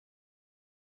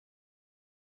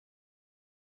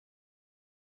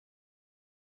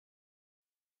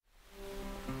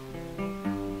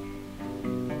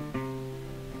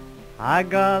I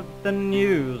got the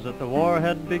news that the war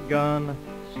had begun.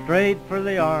 Straight for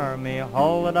the army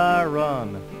hall that I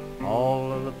run.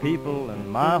 All of the people in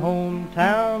my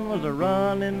hometown was a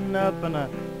running up and a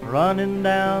running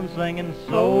down, singing,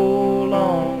 so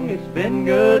long, it's been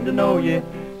good to know you.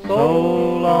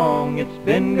 So long, it's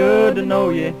been good to know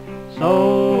you.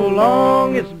 So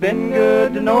long, it's been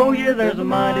good to know you. There's a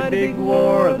mighty big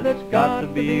war that's got to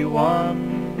be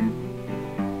won.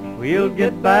 We'll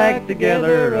get back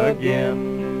together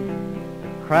again.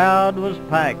 The crowd was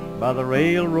packed by the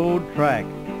railroad track.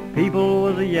 People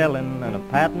was a-yelling and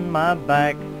a-patting my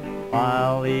back.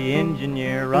 While the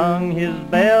engineer rung his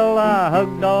bell, I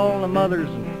hugged all the mothers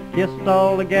and kissed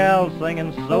all the gals,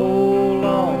 singing, so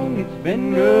long, it's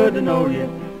been good to know you.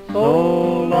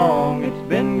 So long, it's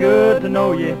been good to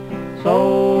know you.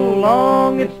 So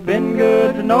long, it's been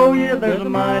good to know you. There's a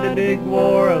mighty big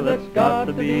war that's got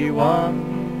to be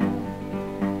won.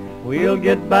 We'll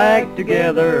get back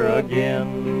together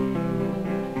again.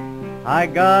 I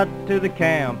got to the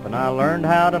camp and I learned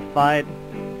how to fight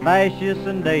fascists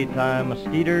in daytime,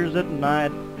 mosquitoes at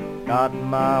night. Got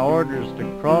my orders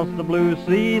to cross the blue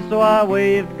sea, so I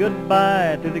waved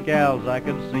goodbye to the gals I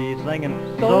could see,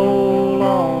 singing, so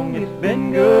long, it's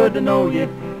been good to know you.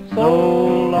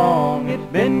 So long,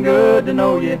 it's been good to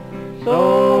know you.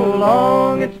 So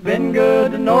long, it's been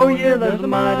good to know you. There's a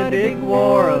mighty big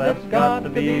war that's got to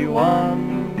be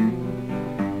won.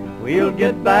 We'll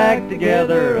get back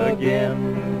together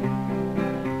again.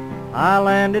 I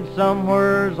landed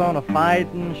somewheres on a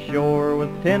fighting shore with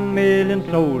 10 million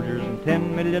soldiers and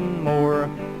 10 million more.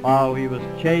 While we was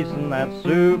chasing that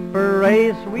super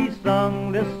race, we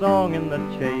sung this song in the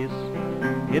chase.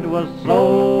 It was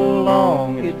so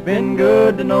long, it's been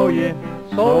good to know you.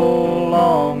 So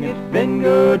long, it's been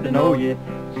good to know you.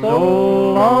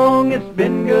 So long, it's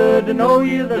been good to know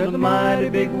you. There's a mighty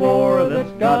big war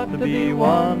that's got to be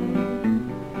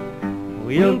won.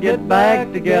 We'll get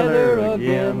back together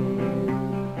again.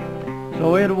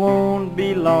 So it won't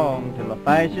be long till the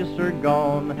fascists are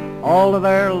gone. All of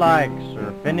their likes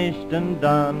are finished and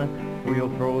done.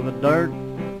 We'll throw the dirt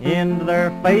into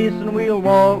their face and we'll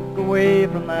walk away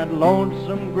from that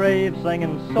lonesome grave,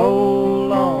 singing, so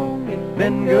long, it's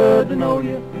been good to know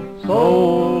you.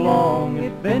 So long,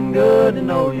 it's been good to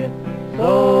know you.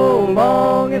 So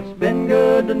long, it's been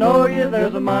good to know you.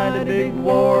 There's a mighty big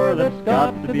war that's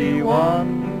got to be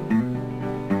won.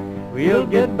 We'll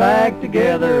get back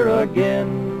together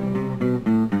again.